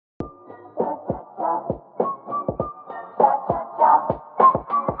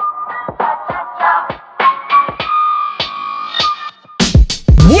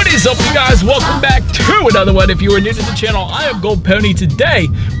guys, welcome back to another one. If you are new to the channel, I am Gold Pony. Today,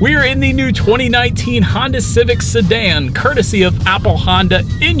 we are in the new 2019 Honda Civic Sedan, courtesy of Apple Honda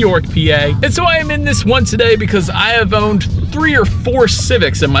in York, PA. And so I am in this one today because I have owned 3 or 4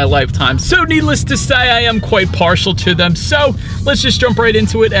 Civics in my lifetime. So needless to say, I am quite partial to them. So let's just jump right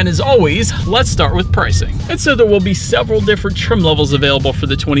into it. And as always, let's start with pricing. And so there will be several different trim levels available for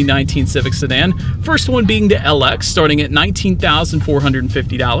the 2019 Civic Sedan. First one being the LX, starting at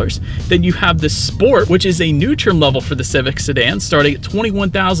 $19,450. Then you have the Sport, which is a new trim level for the Civic Sedan, starting at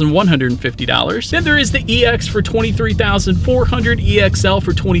 $21,150. Then there is the EX for $23,400, EXL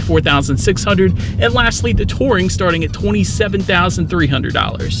for $24,600, and lastly the Touring starting at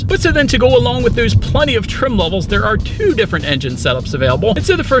 $27,300. But so then to go along with those plenty of trim levels, there are 2 different engine setups available. And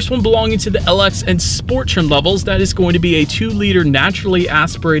so the first one belonging to the LX and Sport trim levels, that is going to be a 2-liter naturally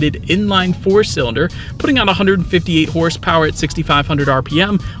aspirated inline 4-cylinder, putting out 158 horsepower at 6,500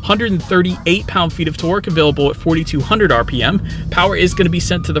 RPM, 138 pound-feet of torque, available at 4,200 RPM. Power is going to be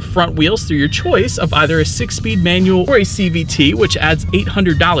sent to the front wheels through your choice of either a 6-speed manual or a CVT, which adds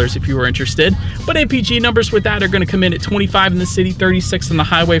 $800 if you are interested. But MPG numbers with that are going to come in at 25 in the city, 36 on the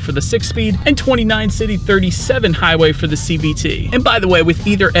highway for the 6-speed, and 29 city, 37 highway for the CVT. And by the way, with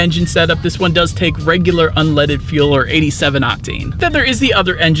either engine setup, this one does take regular unleaded fuel or 87 octane. Then there is the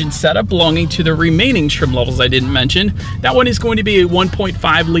other engine setup belonging to the remaining trim levels I didn't mention. That one is going to be a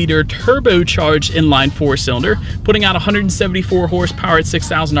 1.5-liter turbocharged inline 4-cylinder, putting out 174 horsepower at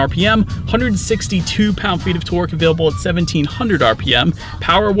 6,000 RPM, 162 pound-feet of torque, available at 1,700 RPM.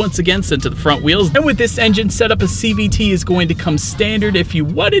 Power once again sent to the front wheels. And with this engine setup, a CVT is going to come standard. If you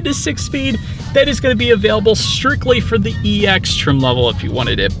wanted a 6-speed, that is going to be available strictly for the EX trim level if you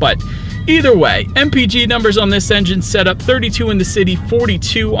wanted it. But either way, MPG numbers on this engine setup, 32 in the city,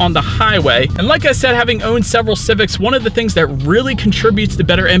 42 on the highway. And like I said, having owned several Civics, one of the things that really contributes to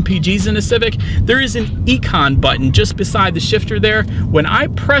better MPGs in a Civic, there is an Econ button just beside the shifter there. When I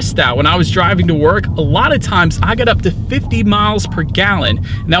pressed that when I was driving to work, a lot of times I got up to 50 miles per gallon.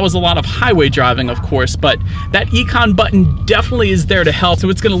 And that was a lot of highway driving, of course, but that Econ button definitely is there to help. So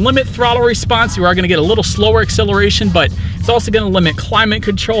it's going to limit throttle response. You are going to get a little slower acceleration, but it's also going to limit climate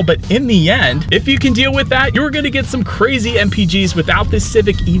control. But in the end, if you can deal with that, you're going to get some crazy MPGs without this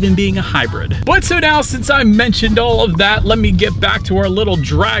Civic even being a hybrid. But so now, since I mentioned all of that, let me get back to our little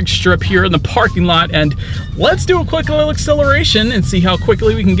drag strip here in the parking lot, and let's do a quick little acceleration and see how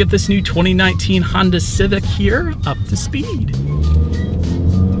quickly we can get this new 2019 Honda Civic here up to speed.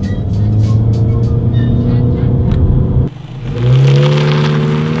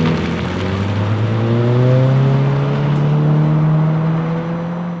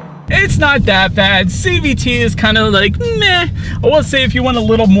 It's not that bad. CVT is kind of like meh. I will say if you want a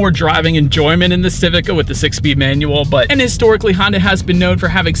little more driving enjoyment in the Civic, go with the 6-speed manual. And historically, Honda has been known for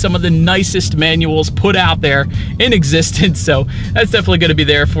having some of the nicest manuals put out there in existence, so that's definitely going to be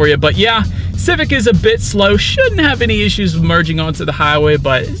there for you. But yeah, Civic is a bit slow. Shouldn't have any issues with merging onto the highway,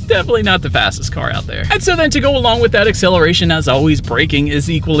 but it's definitely not the fastest car out there. And so then to go along with that acceleration, as always, braking is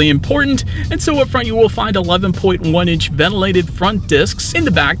equally important. And so up front, you will find 11.1-inch ventilated front discs. In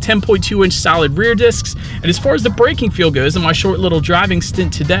the back, 10.2-inch solid rear discs. And as far as the braking feel goes, in my short little driving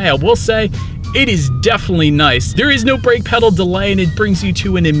stint today, I will say it is definitely nice. There is no brake pedal delay and it brings you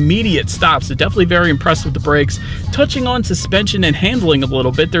to an immediate stop, so definitely very impressed with the brakes. Touching on suspension and handling a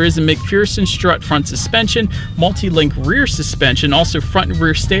little bit, there is a McPherson strut front suspension, multi-link rear suspension, also front and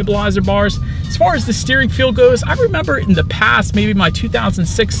rear stabilizer bars. As far as the steering feel goes, I remember in the past, maybe my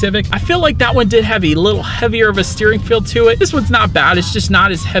 2006 Civic, I feel like that one did have a little heavier of a steering feel to it. This one's not bad, it's just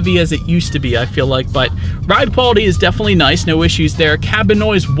not as heavy as it used to be, I feel like, but ride quality is definitely nice, no issues there. Cabin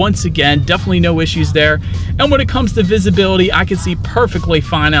noise, once again, definitely no issues there. And when it comes to visibility, I can see perfectly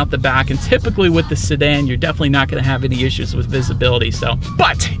fine out the back, and typically with the sedan, you're definitely not going to have any issues with visibility. So,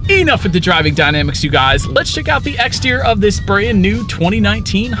 but enough with the driving dynamics, you guys. Let's check out the exterior of this brand new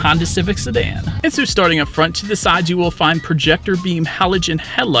 2019 Honda Civic Sedan. And so starting up front, to the sides, you will find projector beam halogen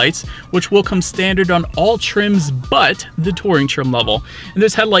headlights, which will come standard on all trims but the Touring trim level. And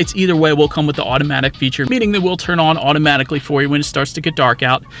those headlights either way will come with the automatic feature, meaning they will turn on automatically for you when it starts to get dark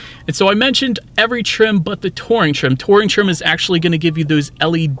out. And so I mentioned every trim but the Touring trim. Touring trim is actually going to give you those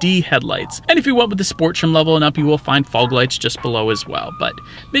LED headlights. And if you went with the Sport trim level and up, you will find fog lights just below as well. But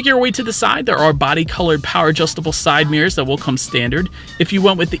make your way to the side, there are body colored power adjustable side mirrors that will come standard. If you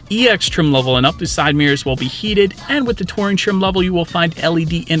went with the EX trim level and up, the side mirrors will be heated. And with the Touring trim level, you will find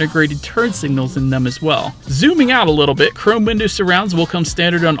LED integrated turn signals in them as well. Zooming out a little bit, chrome window surrounds will come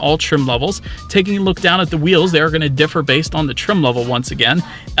standard on all trim levels. Taking a look down at the wheels, they are going to differ based on the trim level once again.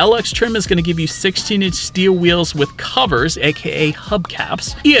 LX trim is going to to give you 16-inch steel wheels with covers, aka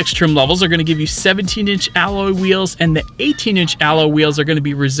hubcaps. EX trim levels are going to give you 17-inch alloy wheels, and the 18-inch alloy wheels are going to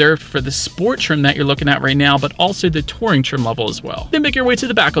be reserved for the sport trim that you're looking at right now, but also the touring trim level as well. Then make your way to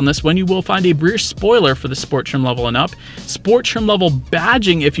the back on this one. You will find a rear spoiler for the sport trim level and up. Sport trim level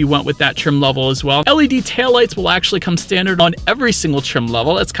badging if you went with that trim level as well. LED taillights will actually come standard on every single trim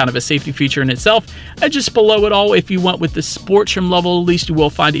level. That's kind of a safety feature in itself. And just below it all, if you went with the sport trim level, at least you will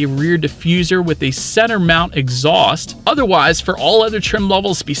find a rear diffuser with a center mount exhaust. Otherwise, for all other trim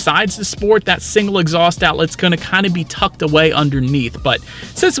levels besides the sport, that single exhaust outlet's going to kind of be tucked away underneath. But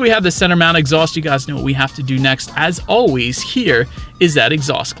since we have the center mount exhaust, you guys know what we have to do next. As always, here is that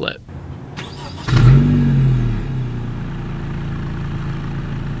exhaust clip.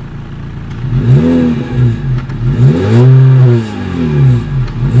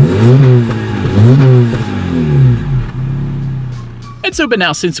 And so, but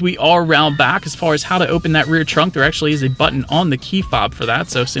now since we are round back, as far as how to open that rear trunk, there actually is a button on the key fob for that,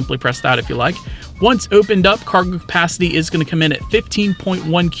 so simply press that if you like. Once opened up, cargo capacity is going to come in at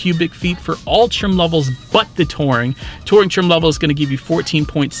 15.1 cubic feet for all trim levels but the touring. Touring trim level is going to give you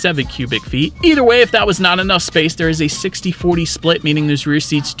 14.7 cubic feet. Either way, if that was not enough space, there is a 60-40 split, meaning those rear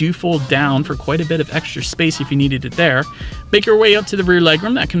seats do fold down for quite a bit of extra space if you needed it there. Make your way up to the rear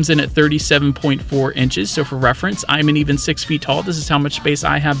legroom. That comes in at 37.4 inches. So for reference, I'm an even 6 feet tall. This is how much space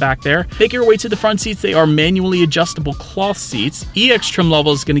I have back there. Make your way to the front seats. They are manually adjustable cloth seats. EX trim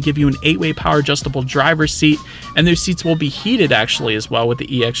level is going to give you an 8-way power adjustable driver's seat, and those seats will be heated actually as well with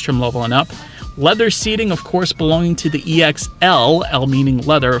the EX trim level and up. Leather seating, of course, belonging to the EXL, L meaning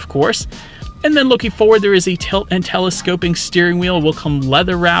leather, of course. And then looking forward, there is a tilt and telescoping steering wheel. Will come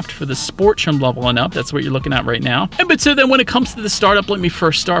leather wrapped for the sport trim level and up. That's what you're looking at right now. But so then when it comes to the startup, let me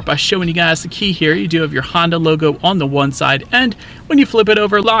first start by showing you guys the key here. You do have your Honda logo on the one side, and when you flip it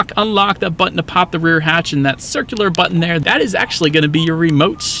over, lock, unlock, that button to pop the rear hatch, and that circular button there, that is actually going to be your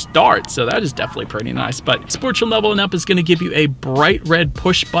remote start. So that is definitely pretty nice. But sport trim level and up is going to give you a bright red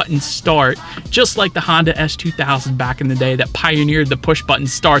push button start, just like the Honda S2000 back in the day that pioneered the push button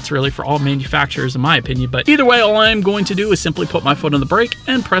starts really for all manufacturers, in my opinion. But either way, all I'm going to do is simply put my foot on the brake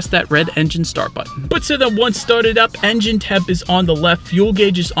and press that red engine start button. But so then once started up, engine temp is on the left, fuel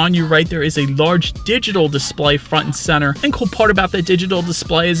gauge is on your right. There is a large digital display front and center. And cool part about that digital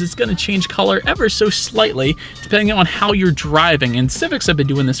display is it's going to change color ever so slightly depending on how you're driving. And Civics have been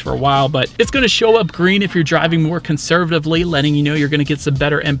doing this for a while, but it's going to show up green if you're driving more conservatively, letting you know you're going to get some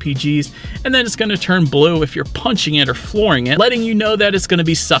better MPGs. And then it's going to turn blue if you're punching it or flooring it, letting you know that it's going to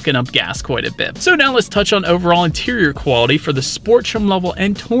be sucking up gas quite a bit. So now let's touch on overall interior quality. For the sport trim level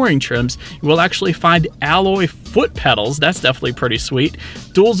and touring trims, you will actually find alloy foot pedals. That's definitely pretty sweet.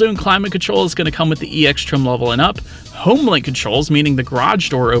 Dual zone climate control is going to come with the EX trim level and up. Home link controls, meaning the garage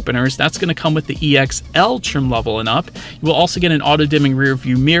door openers, that's going to come with the EXL trim level and up. You will also get an auto dimming rear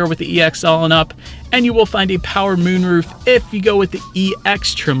view mirror with the EXL and up, and you will find a power moonroof if you go with the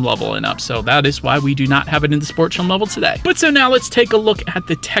EX trim level and up. So that is why we do not have it in the sport trim level today. But so now let's take a look at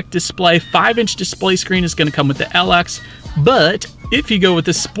the tech display. 5-inch display screen is going to come with the LX, but if you go with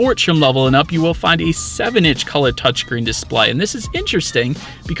the sport trim level and up, you will find a 7-inch color touchscreen display. And this is interesting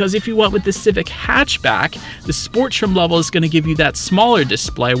because if you went with the Civic hatchback, the sport trim level is going to give you that smaller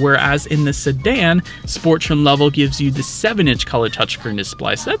display, whereas in the sedan, sport trim level gives you the 7-inch color touchscreen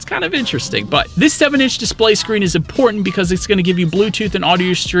display. So that's kind of interesting. But this 7-inch display screen is important because it's going to give you Bluetooth and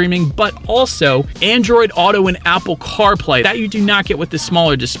audio streaming, but also Android Auto and Apple CarPlay that you do not get with the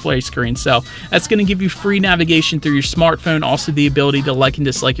smaller display screen. So that's going to give you free navigation through your smartphone, also the ability to like and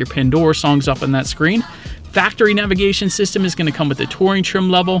dislike your Pandora songs up on that screen. Factory navigation system is going to come with the touring trim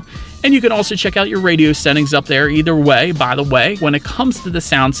level, and you can also check out your radio settings up there. Either way, by the way, when it comes to the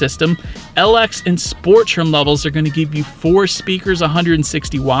sound system, LX and sport trim levels are going to give you 4 speakers,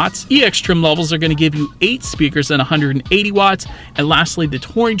 160 watts. EX trim levels are going to give you 8 speakers and 180 watts. And lastly, the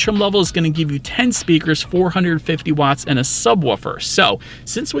touring trim level is going to give you 10 speakers, 450 watts, and a subwoofer. So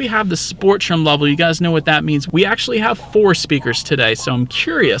since we have the sport trim level, you guys know what that means. We actually have 4 speakers today. So I'm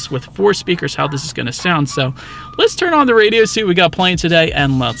curious with 4 speakers how this is going to sound. So let's turn on the radio, see what we got playing today,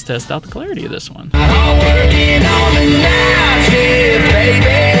 and let's test out the clarity of this one.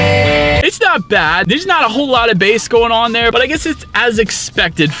 It's not bad. There's not a whole lot of bass going on there, but I guess it's as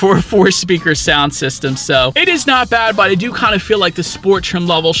expected for a 4-speaker sound system. So it is not bad, but I do kind of feel like the sport trim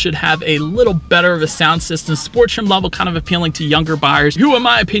level should have a little better of a sound system. Sport trim level kind of appealing to younger buyers who, in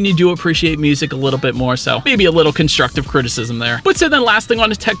my opinion, do appreciate music a little bit more. So maybe a little constructive criticism there. But so then last thing on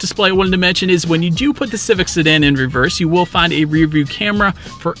the tech display I wanted to mention is when you do put the Civic Sedan in reverse, you will find a rear view camera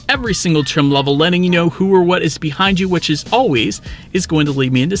for every single trim level, letting you know who or what is behind you, which is always going to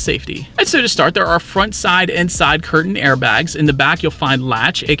lead me into safety. And so So to start, there are front, side, and side curtain airbags. In the back, you'll find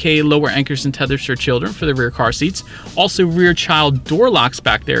latch, aka lower anchors and tethers for children for the rear car seats. Also rear child door locks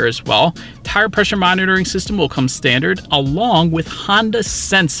back there as well. Tire pressure monitoring system will come standard, along with Honda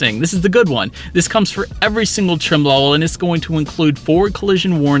sensing. This is the good one. This comes for every single trim level, and it's going to include forward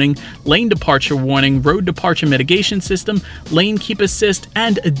collision warning, lane departure warning, road departure mitigation system, lane keep assist,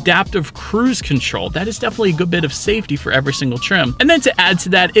 and adaptive cruise control. That is definitely a good bit of safety for every single trim. And then to add to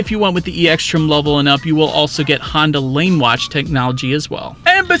that, if you went with the EX trim level and up, you will also get Honda Lane Watch technology as well.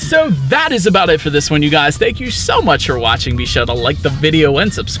 So that is about it for this one, you guys. Thank you so much for watching. Be sure to like the video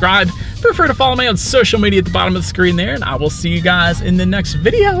and subscribe. Feel free to follow me on social media at the bottom of the screen there, and I will see you guys in the next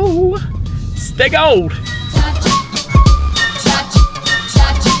video. Stay gold.